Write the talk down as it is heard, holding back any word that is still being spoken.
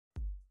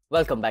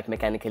Welcome back,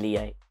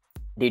 MechanicaLEi.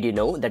 Did you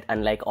know that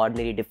unlike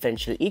ordinary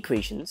differential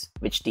equations,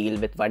 which deal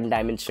with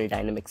one-dimensional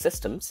dynamic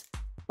systems,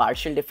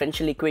 partial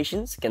differential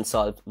equations can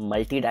solve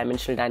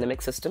multi-dimensional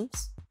dynamic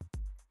systems?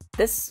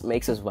 This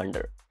makes us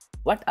wonder,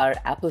 what are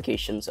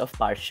applications of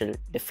partial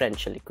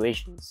differential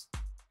equations?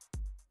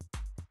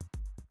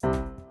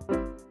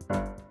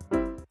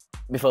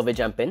 Before we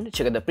jump in,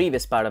 check out the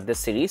previous part of this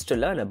series to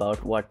learn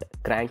about what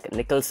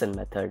Crank-Nicolson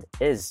method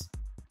is.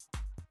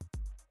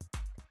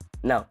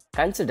 Now,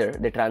 consider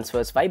the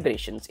transverse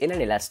vibrations in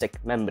an elastic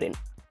membrane.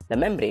 The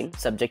membrane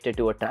subjected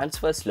to a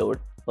transverse load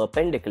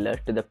perpendicular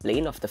to the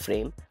plane of the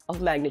frame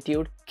of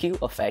magnitude q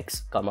of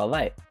x,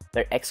 y,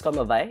 where x,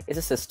 y is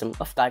a system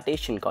of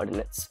Cartesian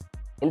coordinates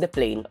in the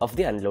plane of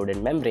the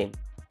unloaded membrane.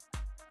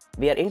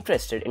 We are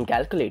interested in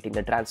calculating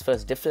the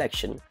transverse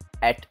deflection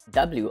at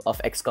w of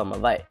x,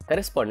 y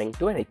corresponding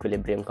to an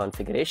equilibrium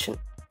configuration.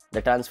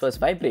 The transverse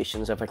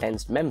vibrations of a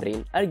tensed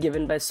membrane are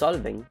given by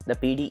solving the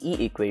PDE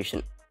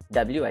equation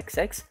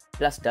wxx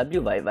plus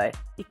wyy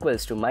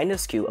equals to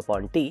minus q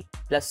upon t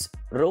plus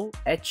rho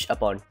h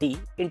upon t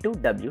into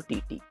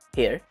wtt.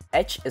 Here,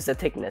 h is the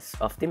thickness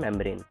of the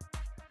membrane.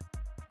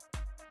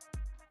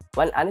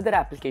 One another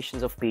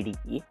application of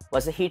PDE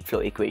was the heat flow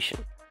equation,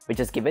 which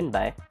is given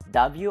by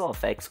w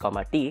of x,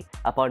 t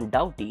upon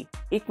dou t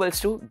equals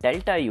to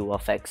delta u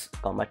of x,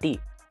 t,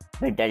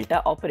 where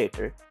delta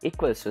operator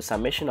equals to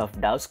summation of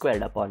dou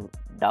squared upon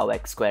dou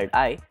x squared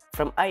I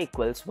from I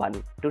equals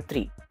 1 to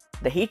 3.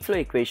 The heat flow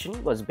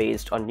equation was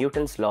based on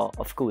Newton's law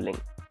of cooling.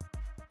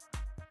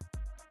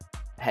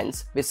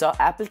 Hence, we saw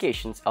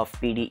applications of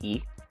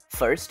PDE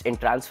first in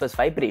transverse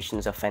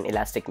vibrations of an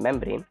elastic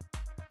membrane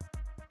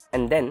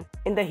and then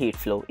in the heat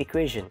flow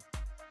equation.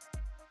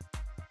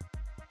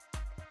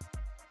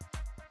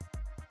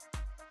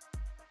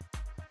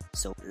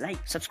 So like,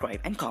 subscribe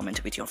and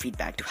comment with your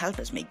feedback to help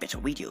us make better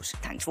videos.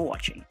 Thanks for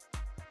watching.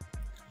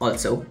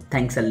 Also,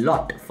 thanks a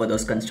lot for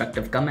those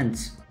constructive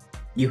comments.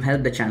 You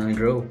help the channel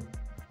grow.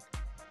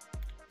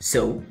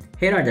 So,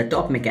 here are the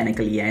top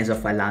MechanicaLEis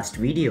of our last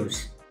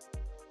videos.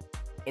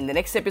 In the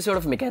next episode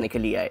of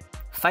MechanicaLEi,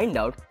 find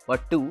out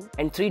what 2-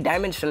 and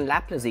 3-dimensional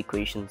Laplace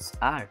equations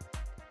are.